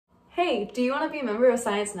Hey, do you want to be a member of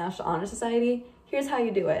Science National Honor Society? Here's how you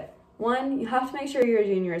do it. 1, you have to make sure you're a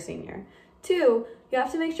junior or senior. 2, you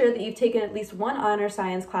have to make sure that you've taken at least one honor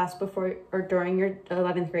science class before or during your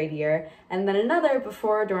 11th grade year, and then another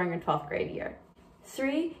before or during your 12th grade year.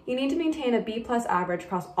 3, you need to maintain a B+ average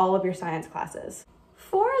across all of your science classes.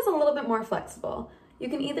 4 is a little bit more flexible. You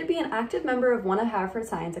can either be an active member of one of Haverford's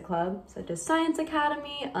Science Club, such as Science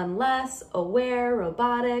Academy, Unless, Aware,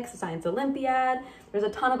 Robotics, Science Olympiad. There's a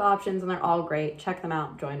ton of options and they're all great. Check them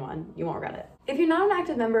out, join one, you won't regret it. If you're not an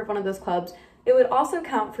active member of one of those clubs, it would also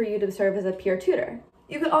count for you to serve as a peer tutor.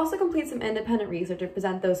 You could also complete some independent research and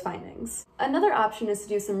present those findings. Another option is to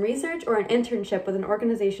do some research or an internship with an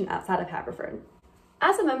organization outside of Haverford.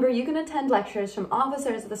 As a member, you can attend lectures from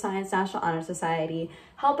officers of the Science National Honor Society,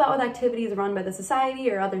 help out with activities run by the society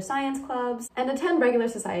or other science clubs, and attend regular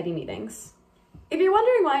society meetings. If you're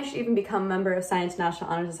wondering why you should even become a member of Science National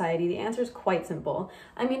Honor Society, the answer is quite simple.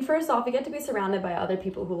 I mean, first off, you get to be surrounded by other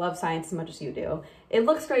people who love science as much as you do. It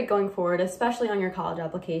looks great going forward, especially on your college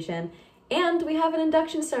application. And we have an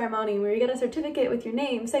induction ceremony where you get a certificate with your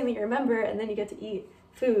name saying that you're a member, and then you get to eat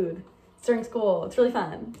food during school. It's really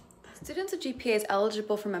fun. Students with GPAs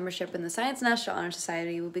eligible for membership in the Science National Honor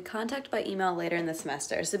Society will be contacted by email later in the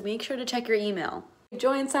semester, so make sure to check your email.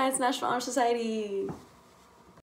 Join Science National Honor Society!